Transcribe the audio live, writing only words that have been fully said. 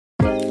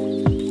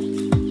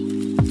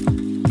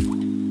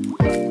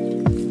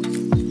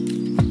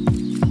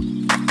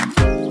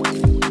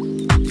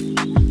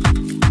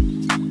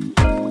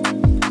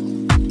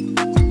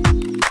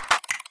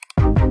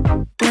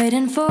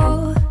waiting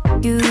for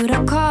you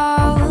to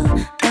call,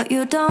 but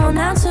you don't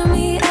answer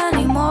me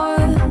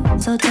anymore.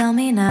 So tell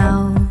me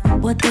now,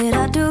 what did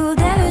I do?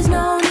 There is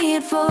no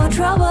need for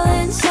trouble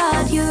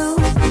inside you.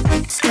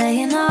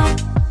 Staying up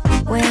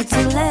way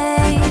too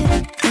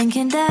late,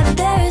 thinking that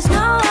there is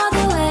no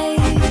other way.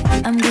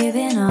 I'm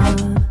giving up,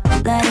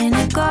 letting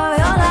it go.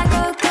 You're like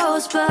a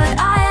ghost, but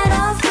I ain't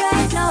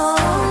afraid. No,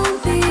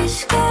 don't be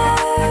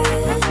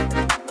scared,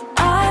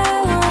 I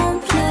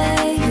won't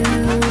play you.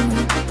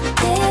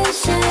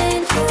 This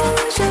ain't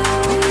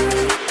usual,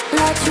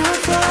 let you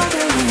fall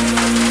in.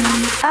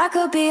 I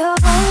could be a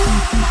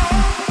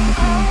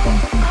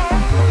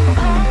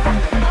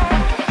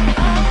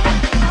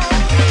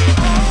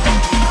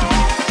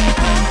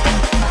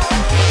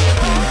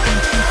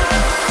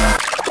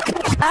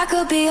I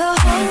could be a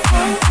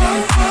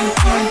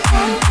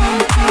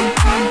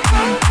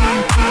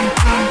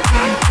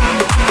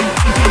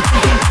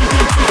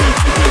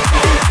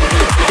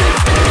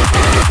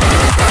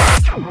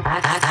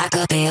I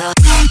could be a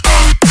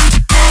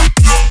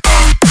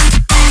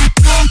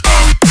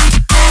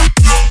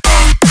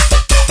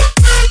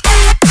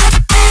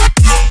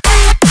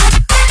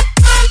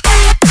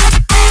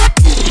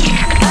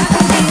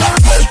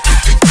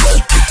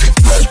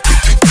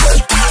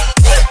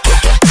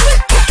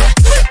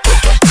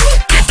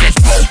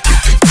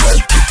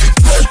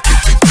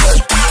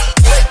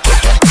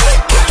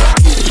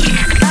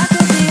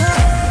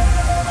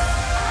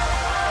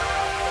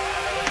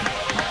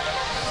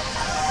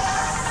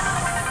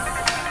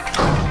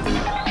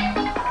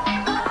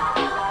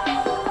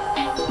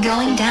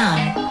going down.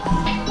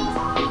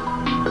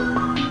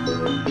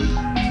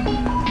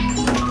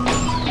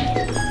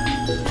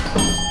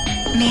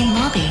 Main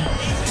lobby.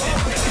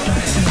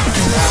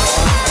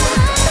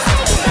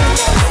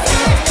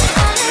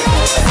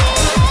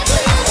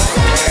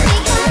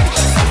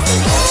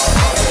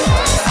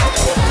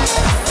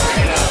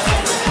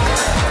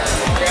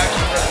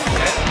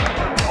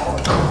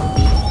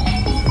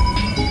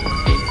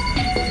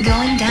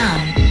 Going down.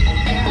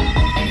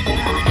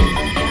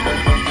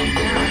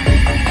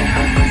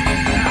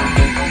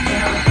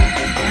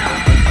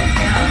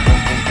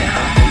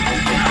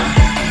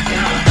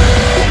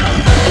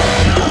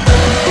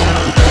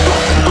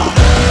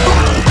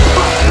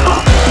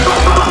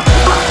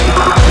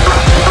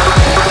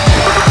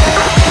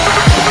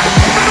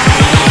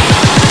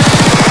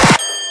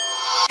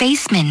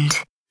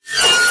 Basement.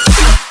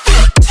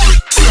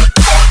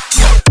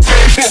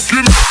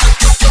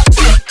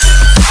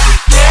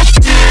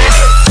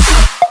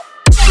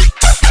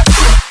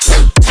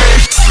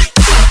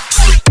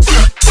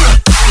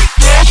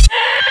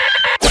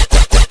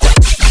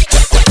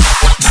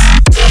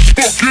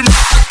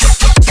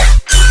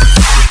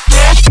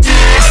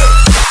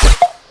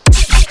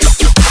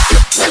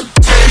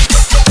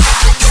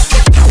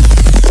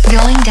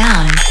 Going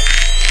down.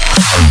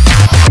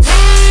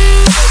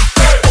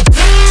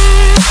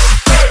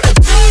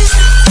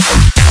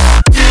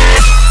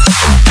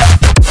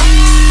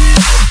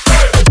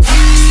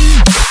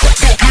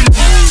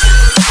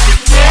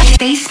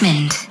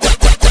 Basement.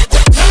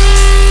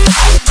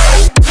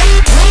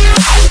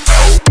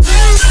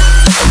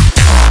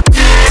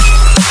 Going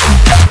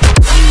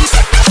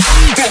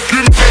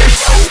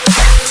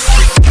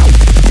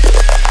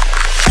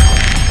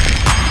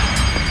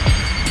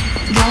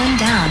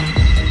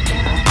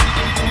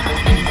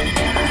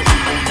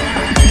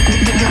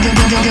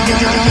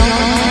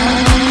down.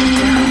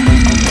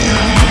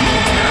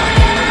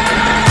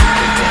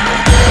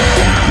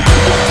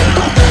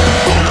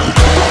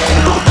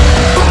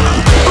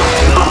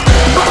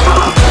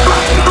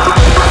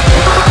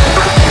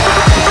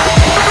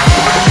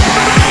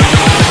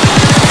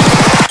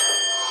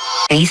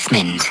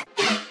 Basement.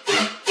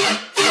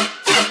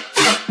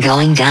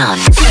 Going down.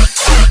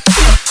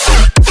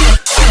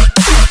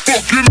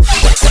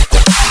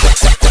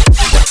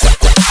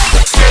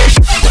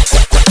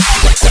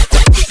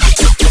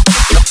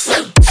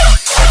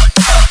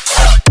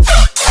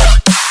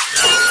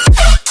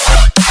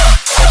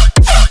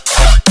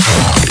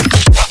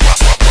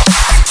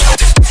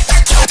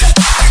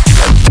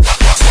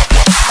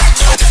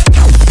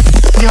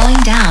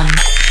 Going down.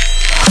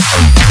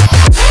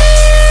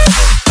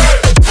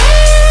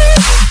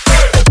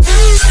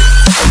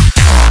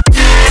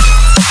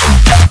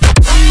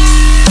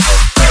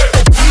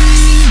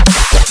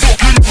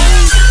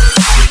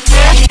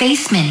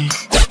 Basement.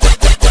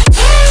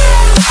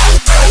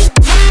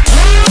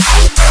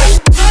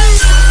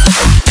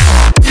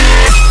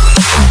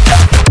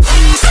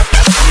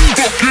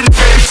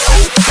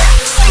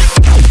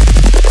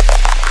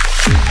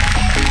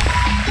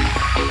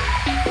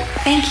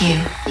 Thank you.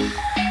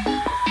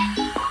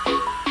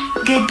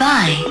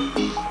 Goodbye.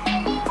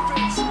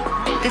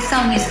 The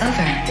song is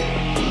over.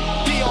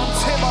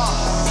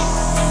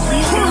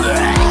 Please.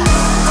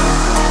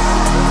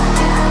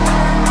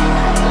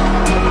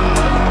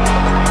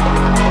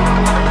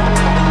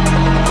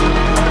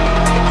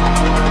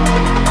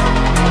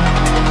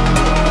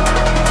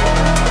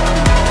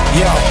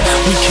 Yo,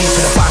 we came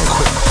for the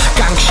banquet.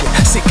 gang shit.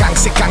 Sick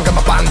gang, I'm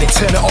a bandit.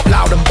 Turn it up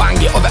loud and bang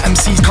it. Other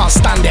MCs can't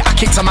stand it. I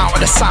kicked them out of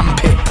the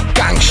sandpit.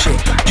 Gang shit,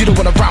 you don't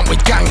wanna rant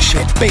with gang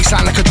shit.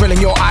 Bassline like a drill in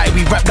your eye.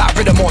 We rep that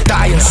rhythm or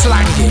die and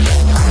slang it.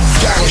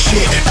 Gang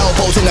shit,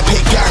 elbows in the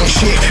pit, gang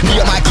shit. Me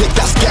and my clique,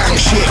 that's gang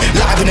shit.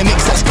 Live in the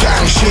mix, that's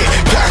gang shit.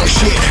 Gang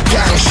shit,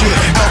 gang shit.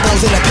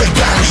 Elbows in the pit,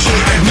 gang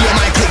shit. Me and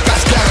my clique,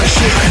 that's gang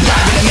shit.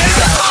 Live in the mix,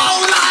 that's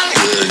all gang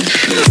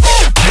shit.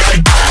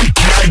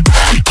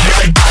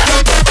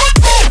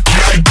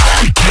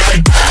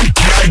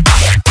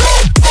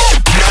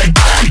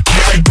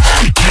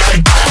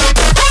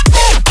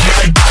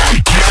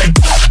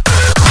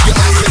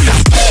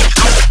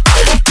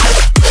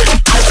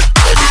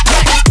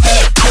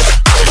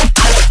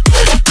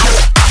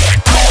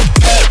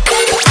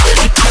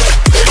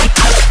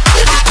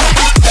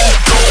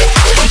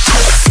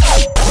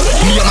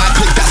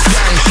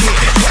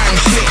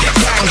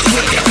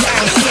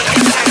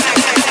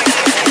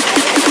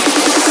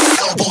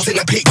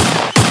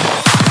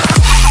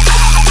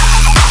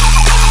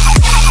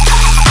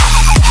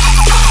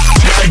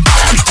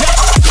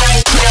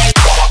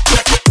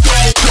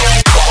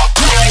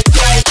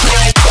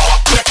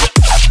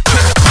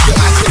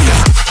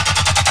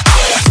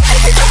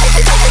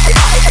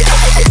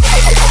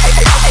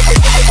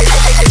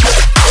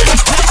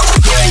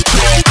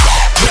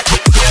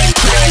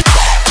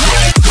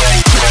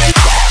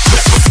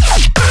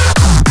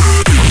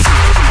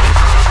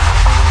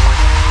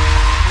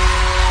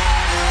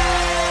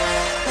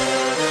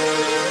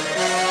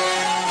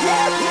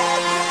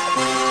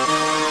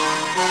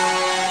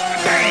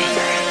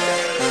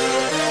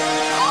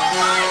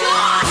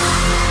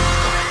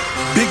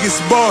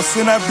 Boss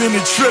and I've been a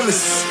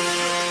trillist.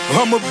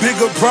 I'm a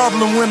bigger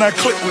problem when I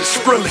click with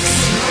Skrillex.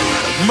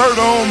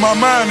 Murder on my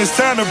mind, it's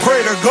time to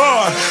pray to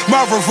God.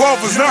 My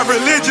revolver's not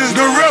religious,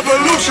 the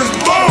revolution's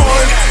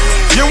born.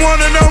 You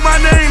wanna know my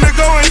name, to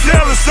go and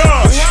tell us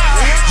us.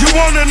 You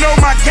wanna know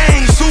my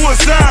gang,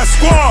 Suicide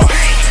Squad.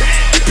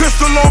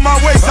 Pistol on my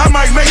waist, I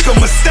might make a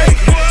mistake.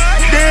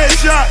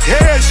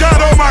 Headshot,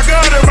 oh my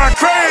God, am I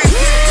crazy?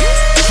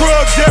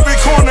 Drugs every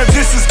corner,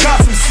 this is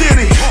Gotham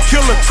City.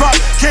 Killer crop,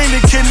 came to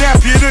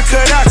kidnap you to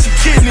cut out your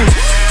kidney.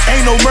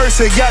 Ain't no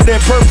mercy, got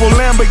that purple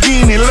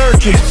Lamborghini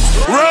lurking.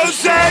 Rose,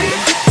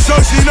 so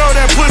she know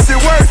that pussy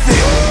worth it.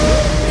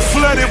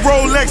 Flooded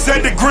Rolex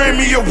at the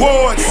Grammy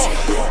Awards.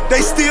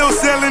 They still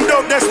selling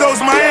dope, that's those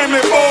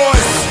Miami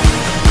boys.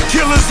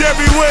 Killers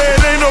everywhere,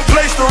 it ain't no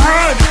place to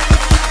run.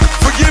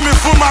 Forgive me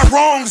for my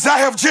wrongs, I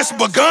have just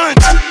begun.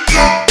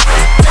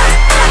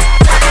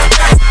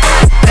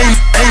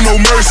 Ain't no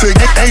mercy,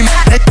 ain't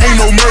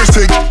no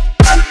mercy.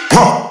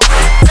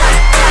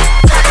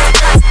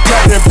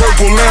 Got that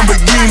purple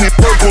Lamborghini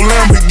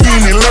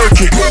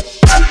lurking.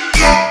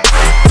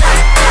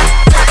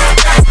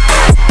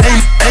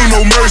 Ain't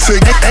no mercy,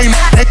 ain't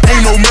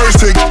no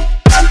mercy.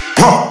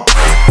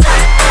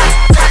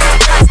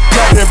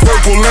 Got that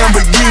purple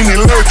Lamborghini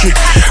lurking.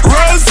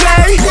 Rose.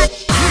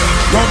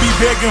 Don't be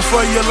begging for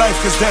your life,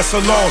 cause that's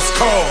a lost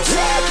cause.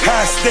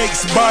 High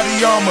stakes,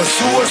 body armor,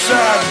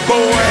 suicide,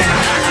 boy.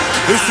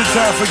 It's the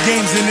time for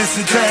games and it's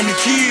the time to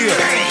kill.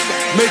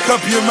 Make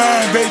up your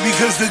mind, baby,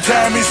 cause the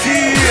time is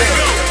here.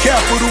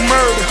 Capital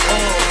murder,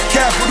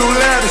 capital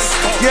letters.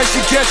 Yeah,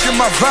 she catching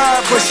my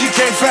vibe, but she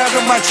can't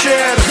fathom my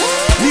cheddar.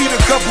 Need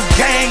a couple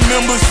gang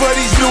members for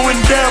these new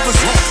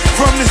endeavors.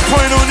 From this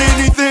point on,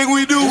 anything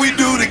we do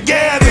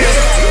together.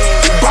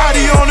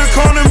 Body on the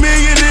corner,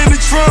 million in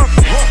the trunk.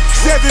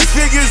 7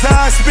 figures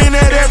I spend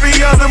that every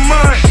other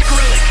month.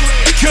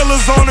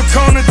 Killers on the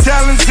corner,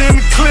 talents in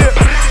the clip.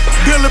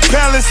 Build a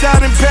palace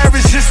out in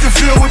Paris just to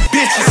fill with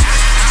bitches.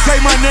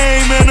 Say my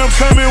name and I'm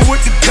coming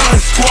with the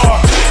gun squad.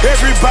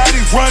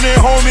 Everybody running,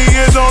 homie,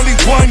 is only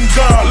one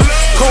gun.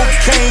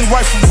 Cocaine,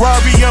 white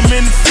Ferrari, I'm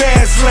in the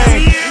fast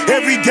lane.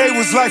 Every day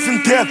was life and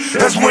death,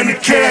 that's when the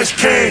cash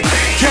came.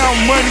 Count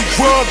money,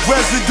 drug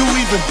residue,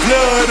 even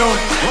blood on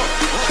it.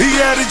 He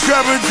had it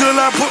driving till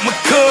I put my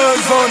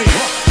cuz on it.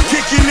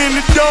 Kicking in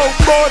the door,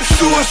 boy, the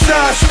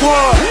Suicide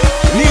Squad.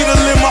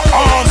 Needle in my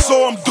arm,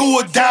 so I'm do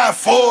or die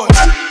for it.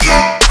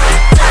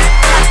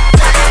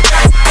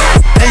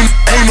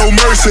 Ain't no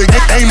mercy,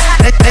 ain't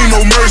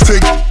no mercy.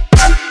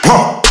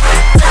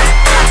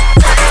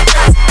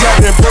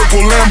 Got that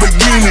purple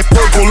Lamborghini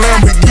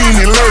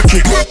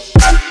lurking.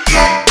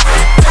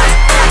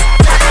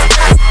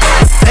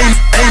 Ain't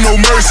no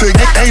mercy,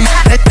 ain't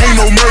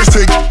no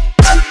mercy.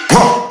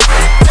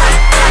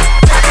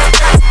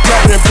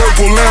 Got that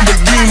purple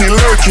Lamborghini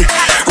lurking.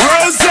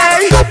 Rose.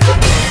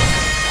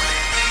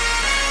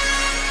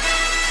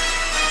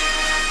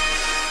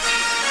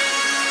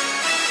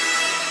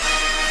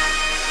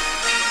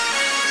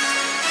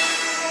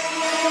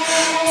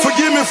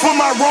 Forgive me for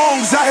my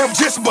wrongs, I have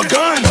just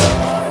begun.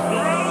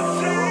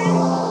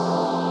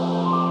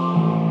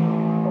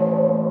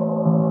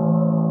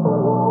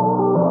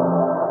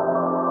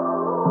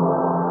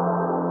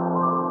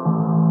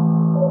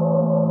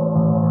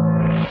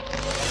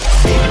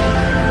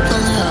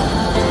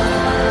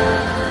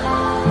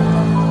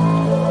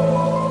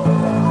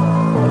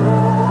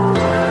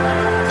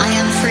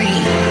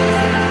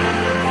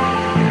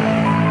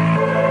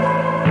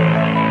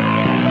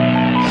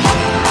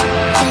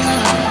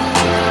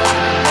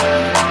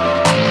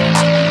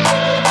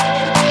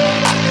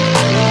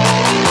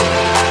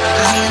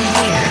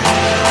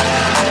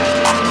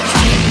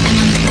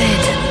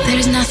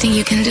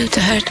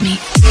 like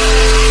me.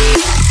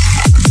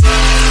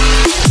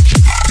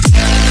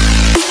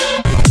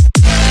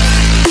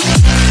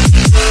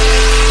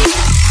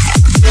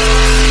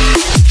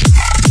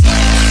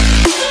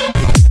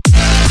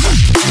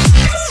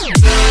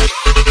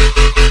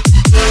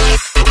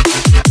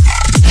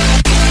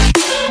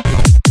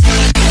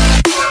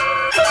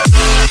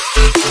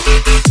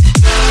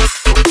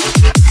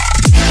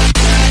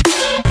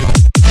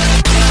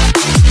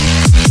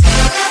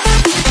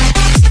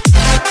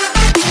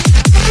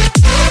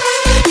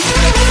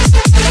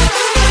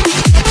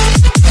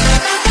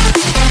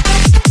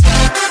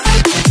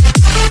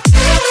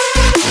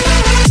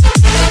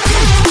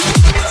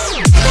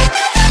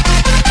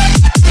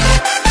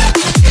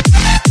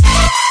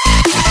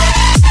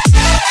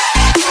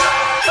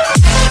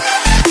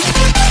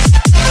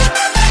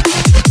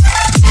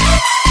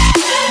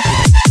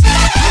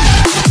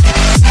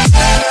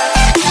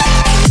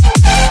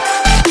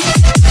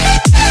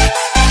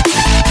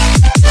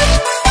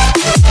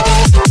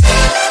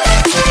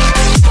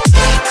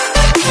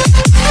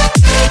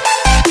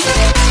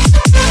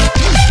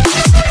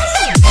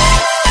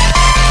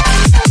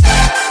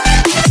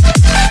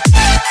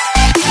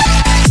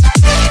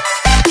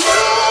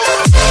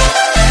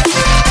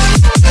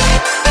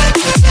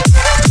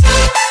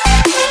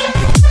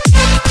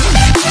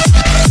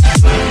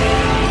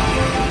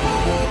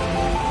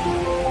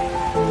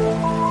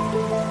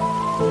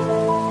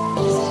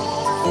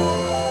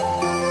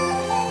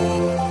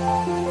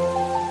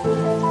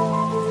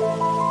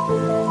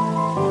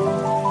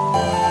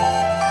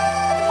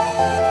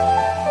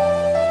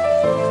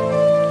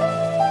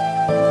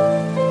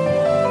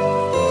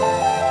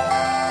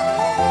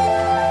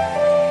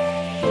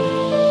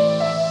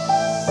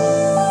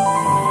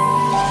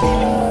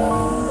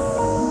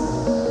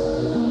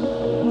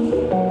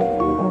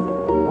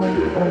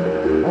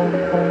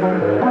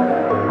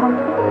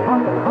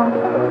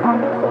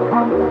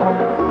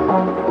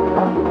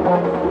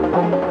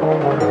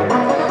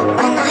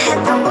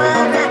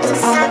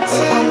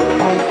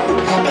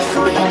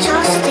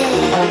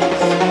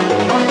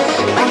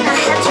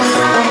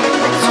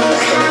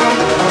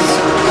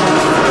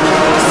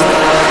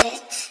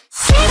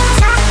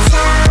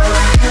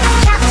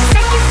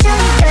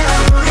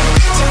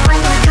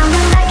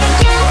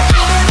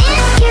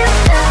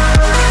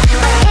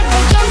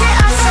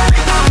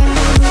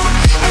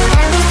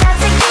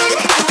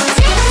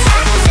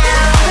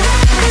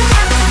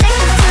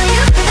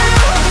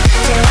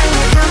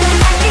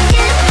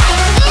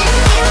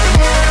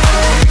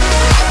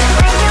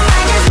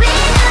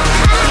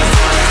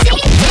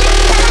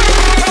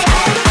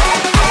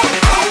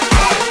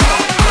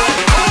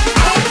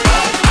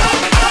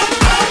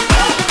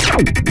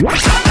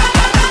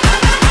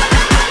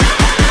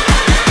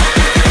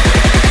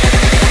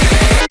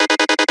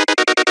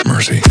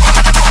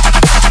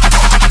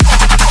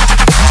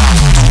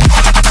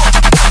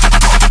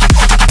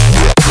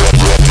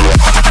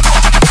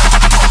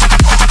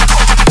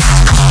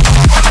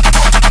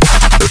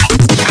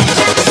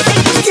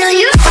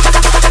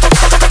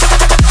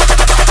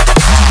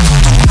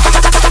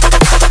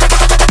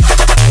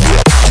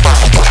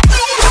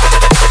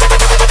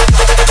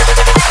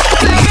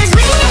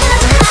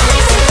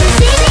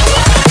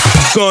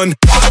 Son.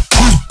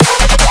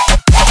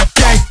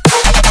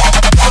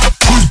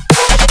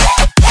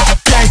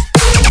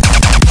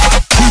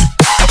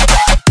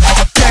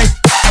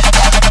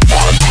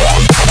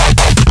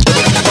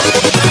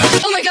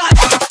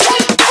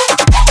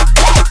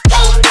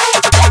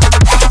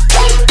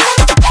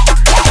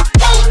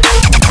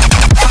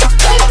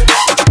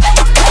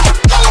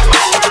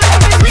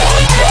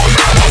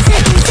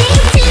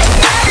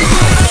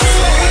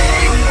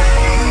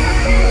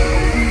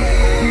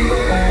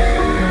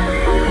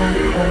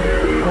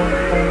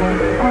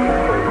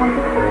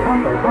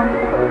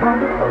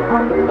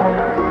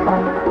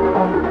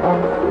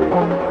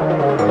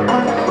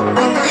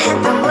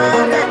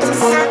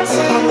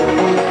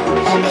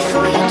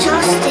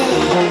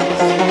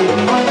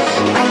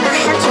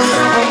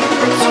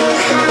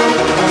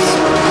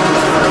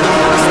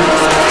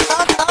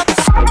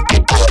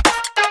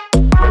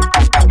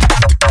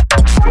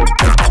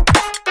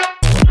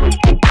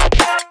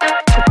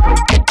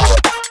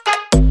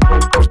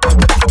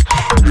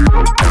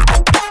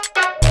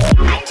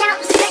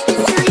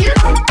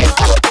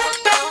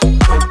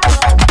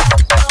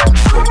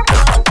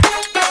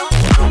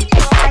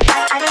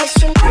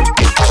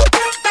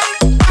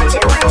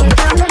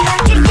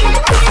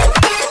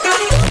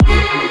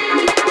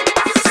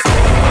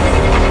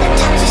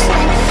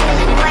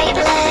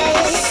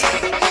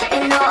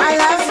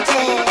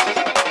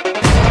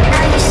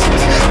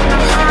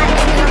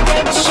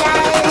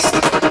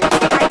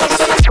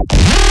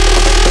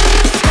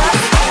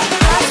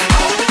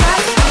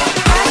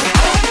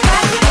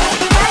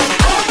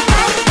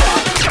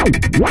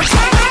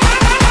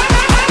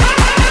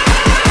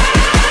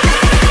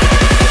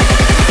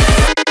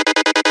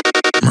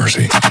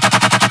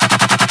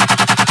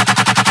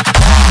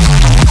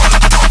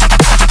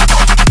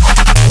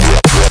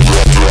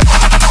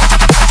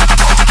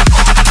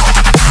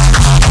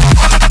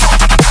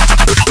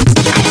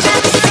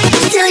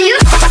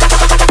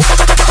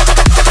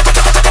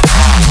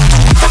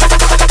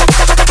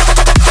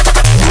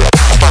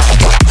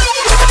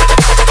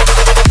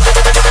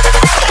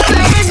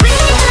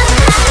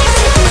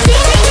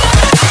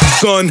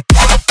 son.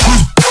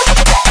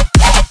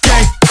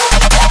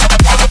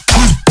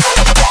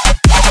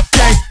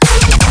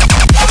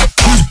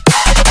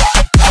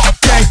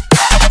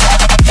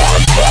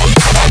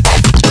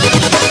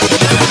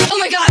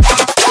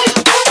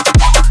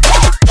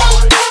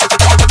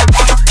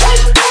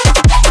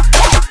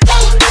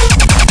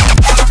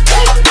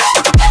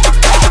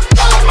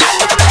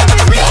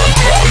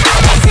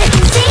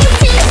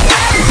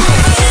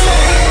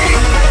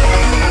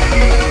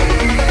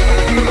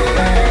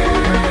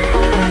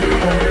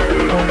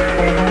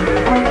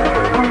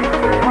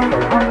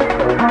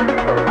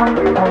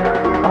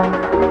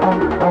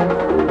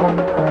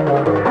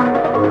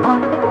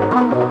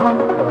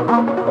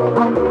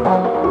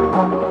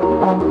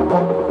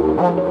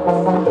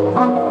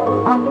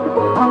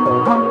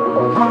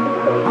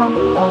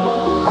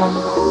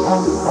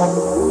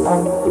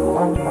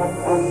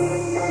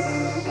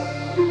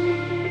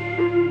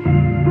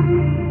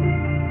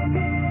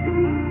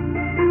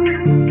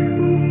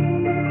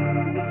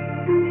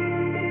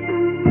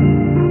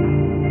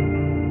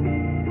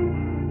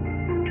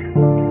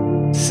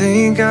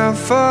 Think I'm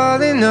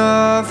falling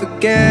off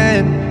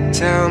again.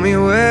 Tell me,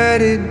 where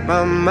did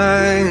my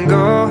mind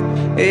go?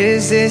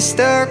 Is it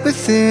stuck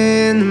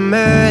within the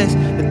mess?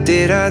 Or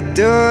did I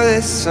do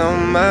this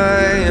on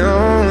my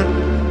own?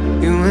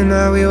 You and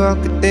I, we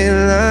walk a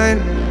thin line.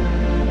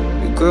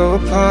 We grow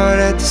apart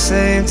at the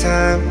same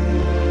time.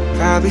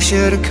 Probably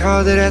should've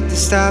called it at the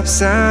stop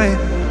sign,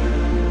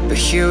 but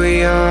here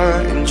we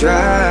are and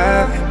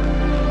drive.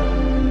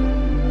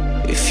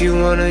 If you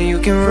wanna, you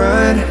can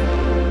run.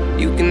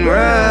 You can run.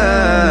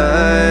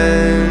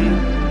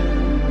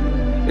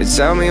 And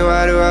tell me,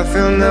 why do I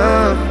feel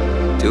numb?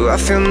 Do I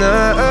feel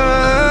numb?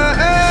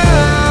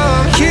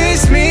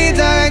 Kiss me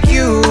like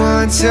you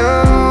want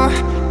to.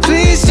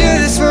 Please do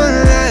this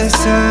one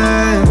last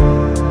time.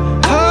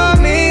 Hold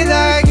me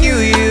like you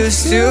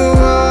used to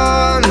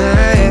all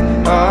night,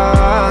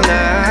 all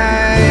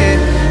night.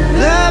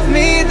 Love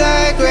me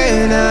like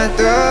we're not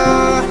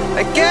through,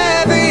 like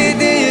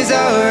everything is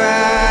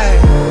alright.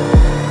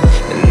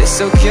 And it's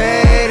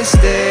okay to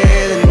stay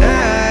the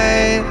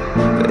night,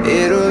 but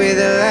it'll be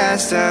the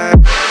last time.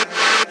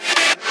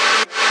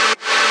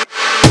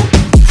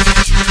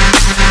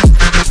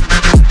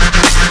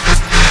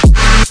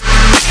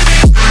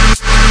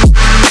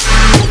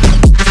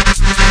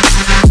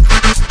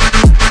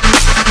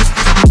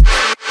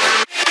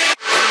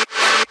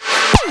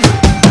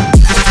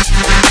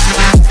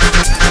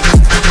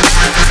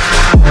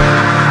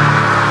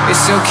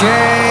 It's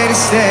okay to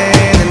stay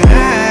the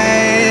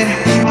night.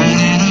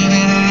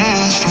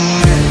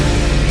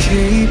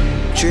 Keep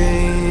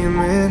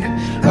dreaming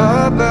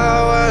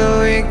about what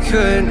we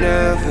could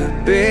never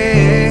be.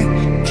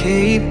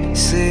 Keep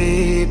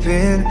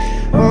sleeping,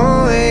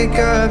 won't wake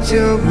up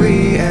to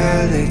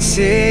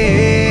reality.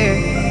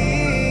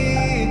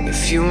 If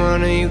you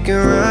wanna, you can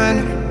run.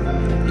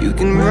 You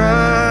can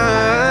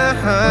run.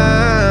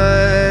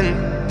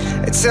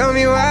 And tell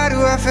me, why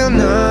do I feel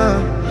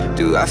numb?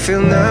 Do I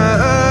feel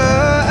numb?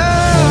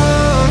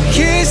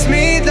 Kiss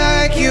me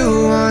like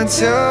you want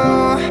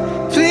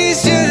to.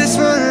 Please do this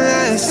one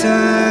last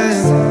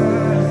time.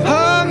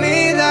 Hold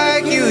me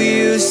like you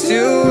used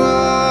to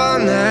all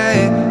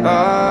night,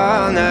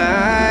 all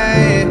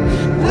night.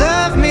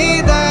 Love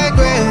me like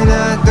we're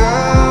not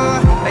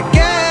through, like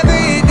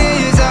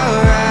everything is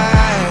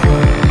alright.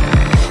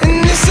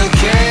 And it's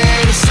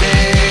okay to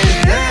stay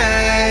the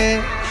night,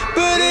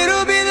 but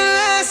it'll be the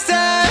last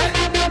time.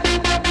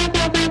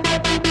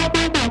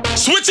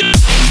 Switch it!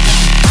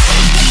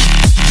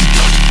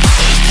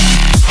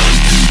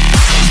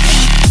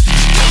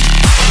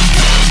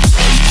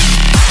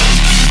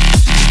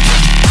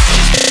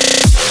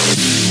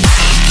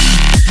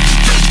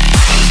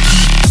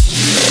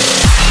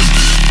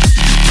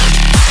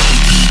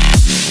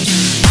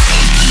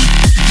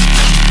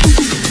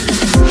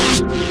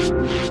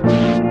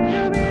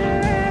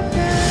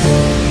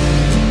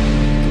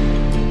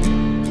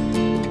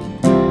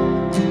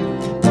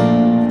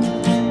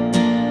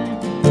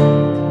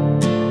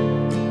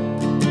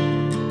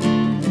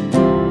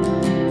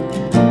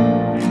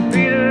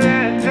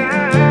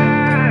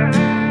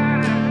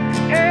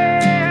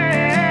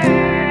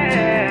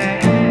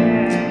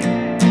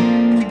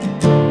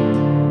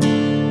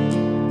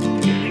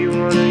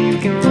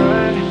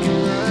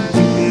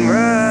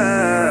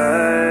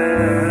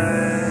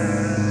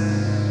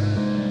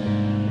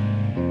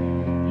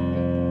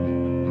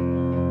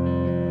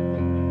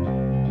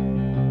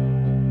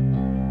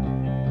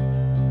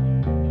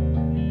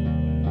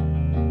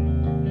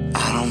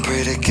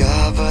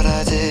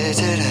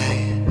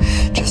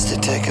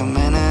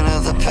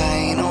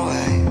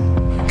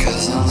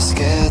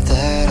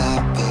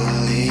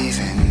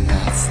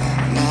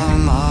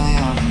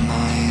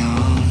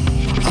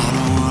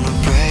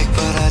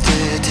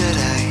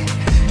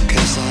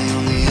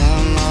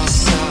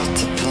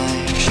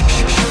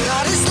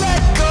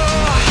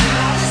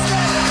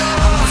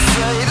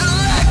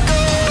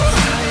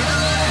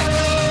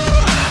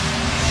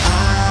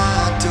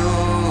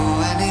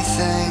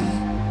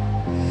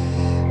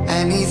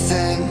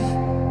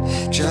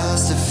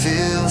 Just to feel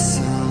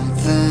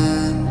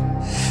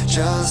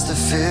to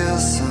feel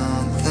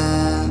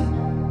something.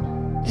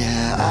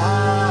 Yeah,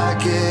 I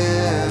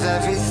give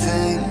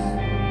everything,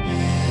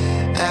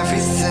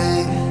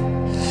 everything,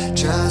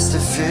 just to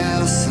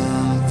feel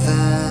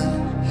something,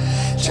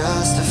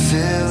 just to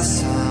feel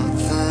something.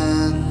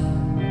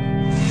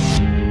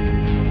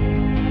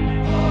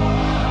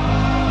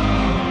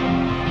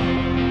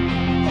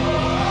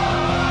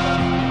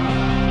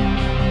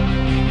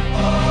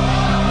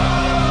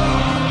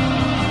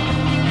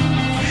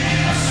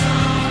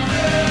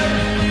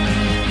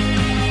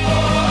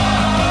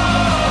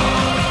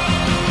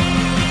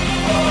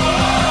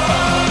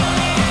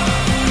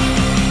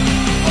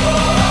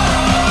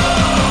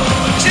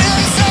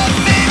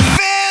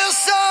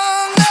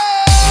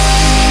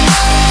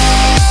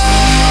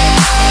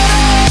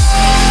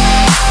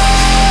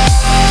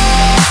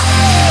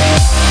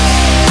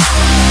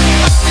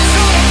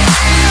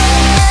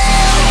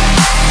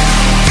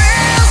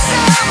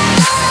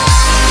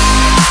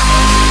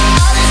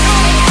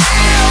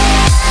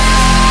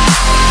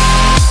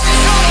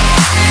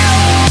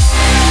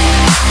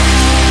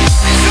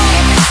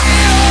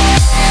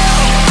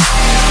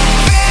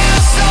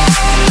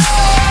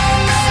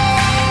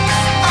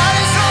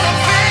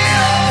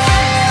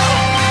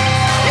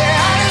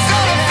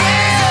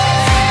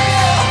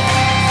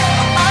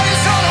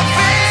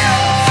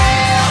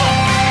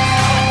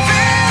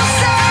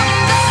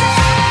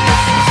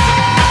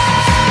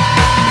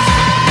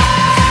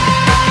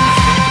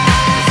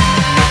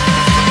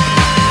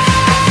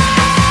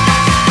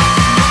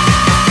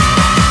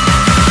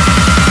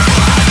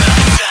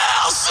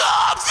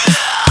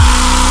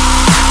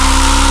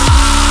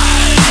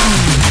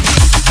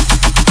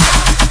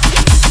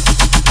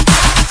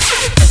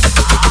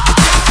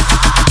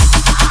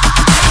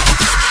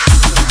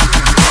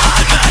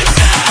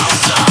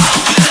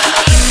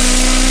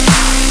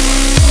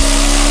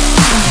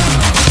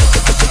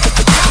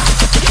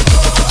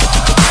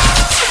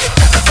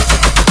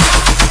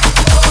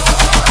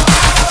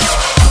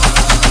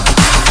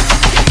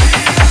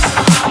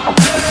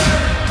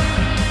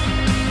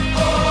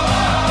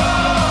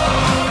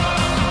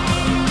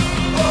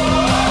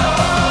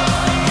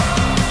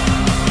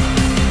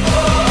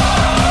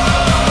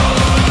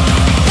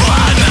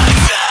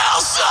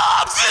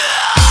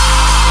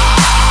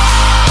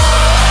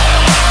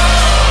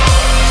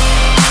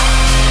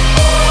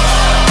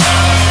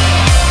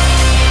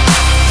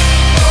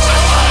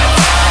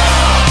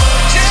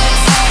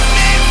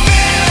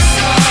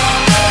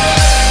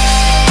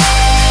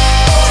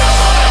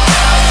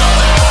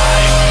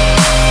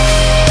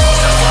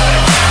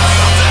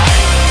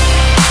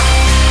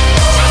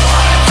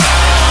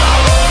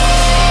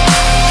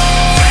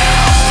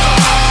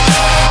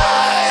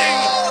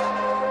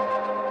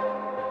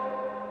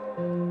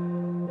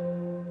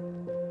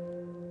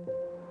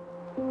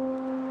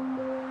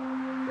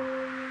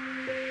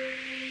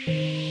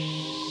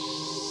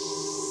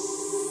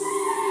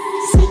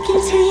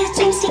 To your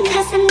dreams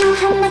because I know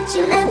how much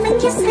you love when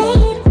you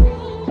sleep.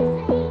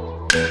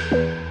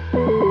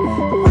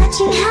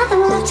 Watching how the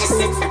world just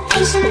sits there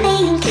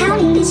patiently and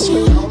counting his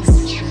sheets.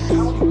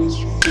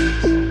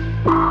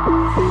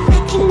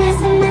 Recognize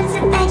the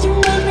answer that you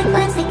made with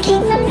words that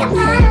came from your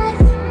mouth.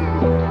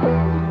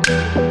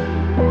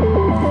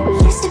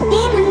 Used to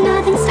be my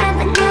northern star,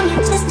 but now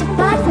you're just a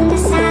boy from the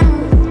south.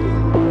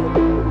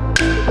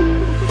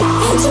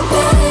 And you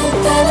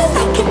better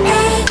like an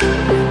egg,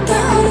 the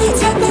only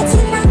type that's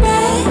in my bed.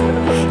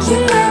 You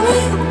know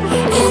it,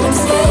 and I'm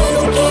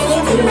scared.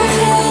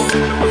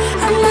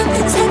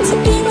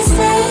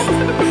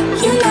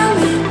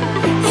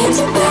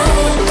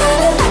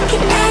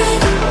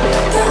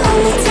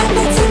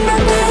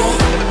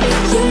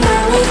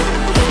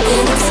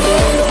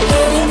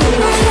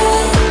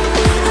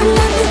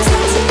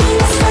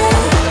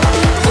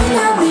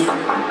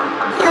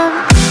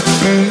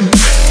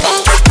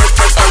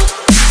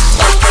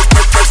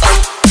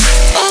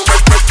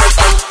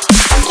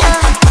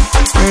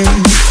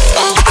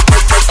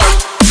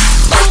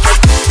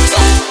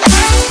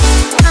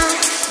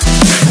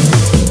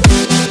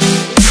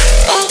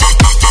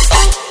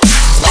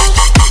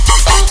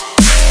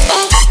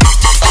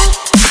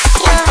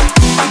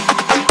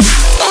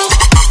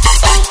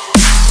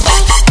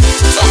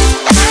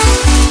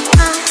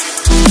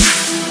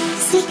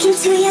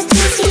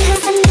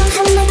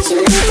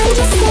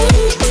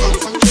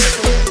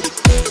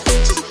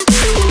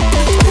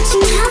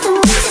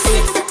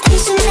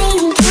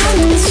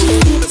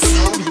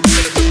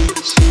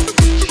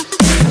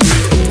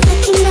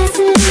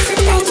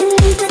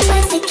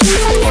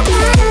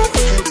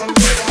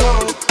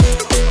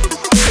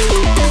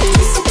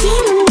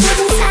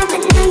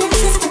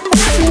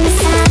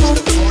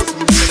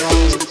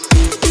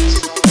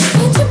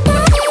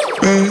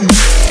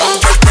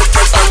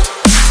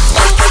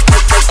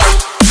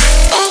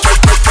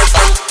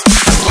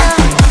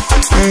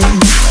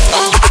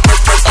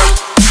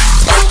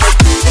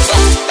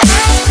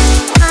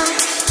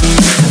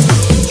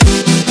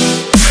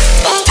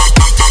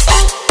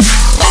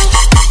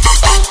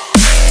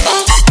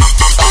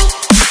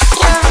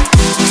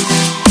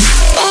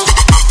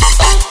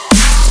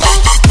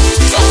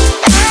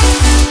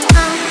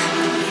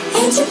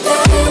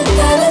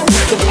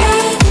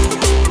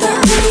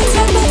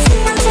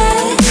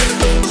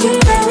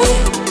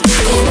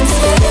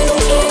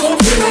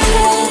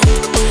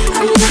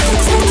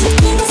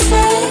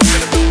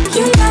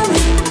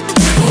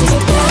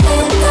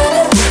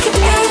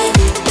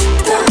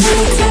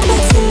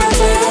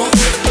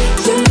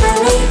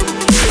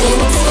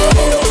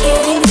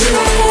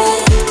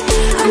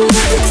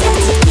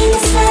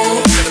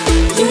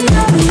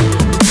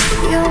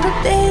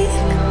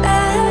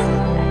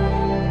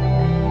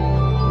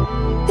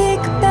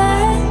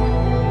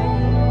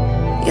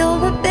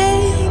 a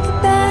big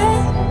bad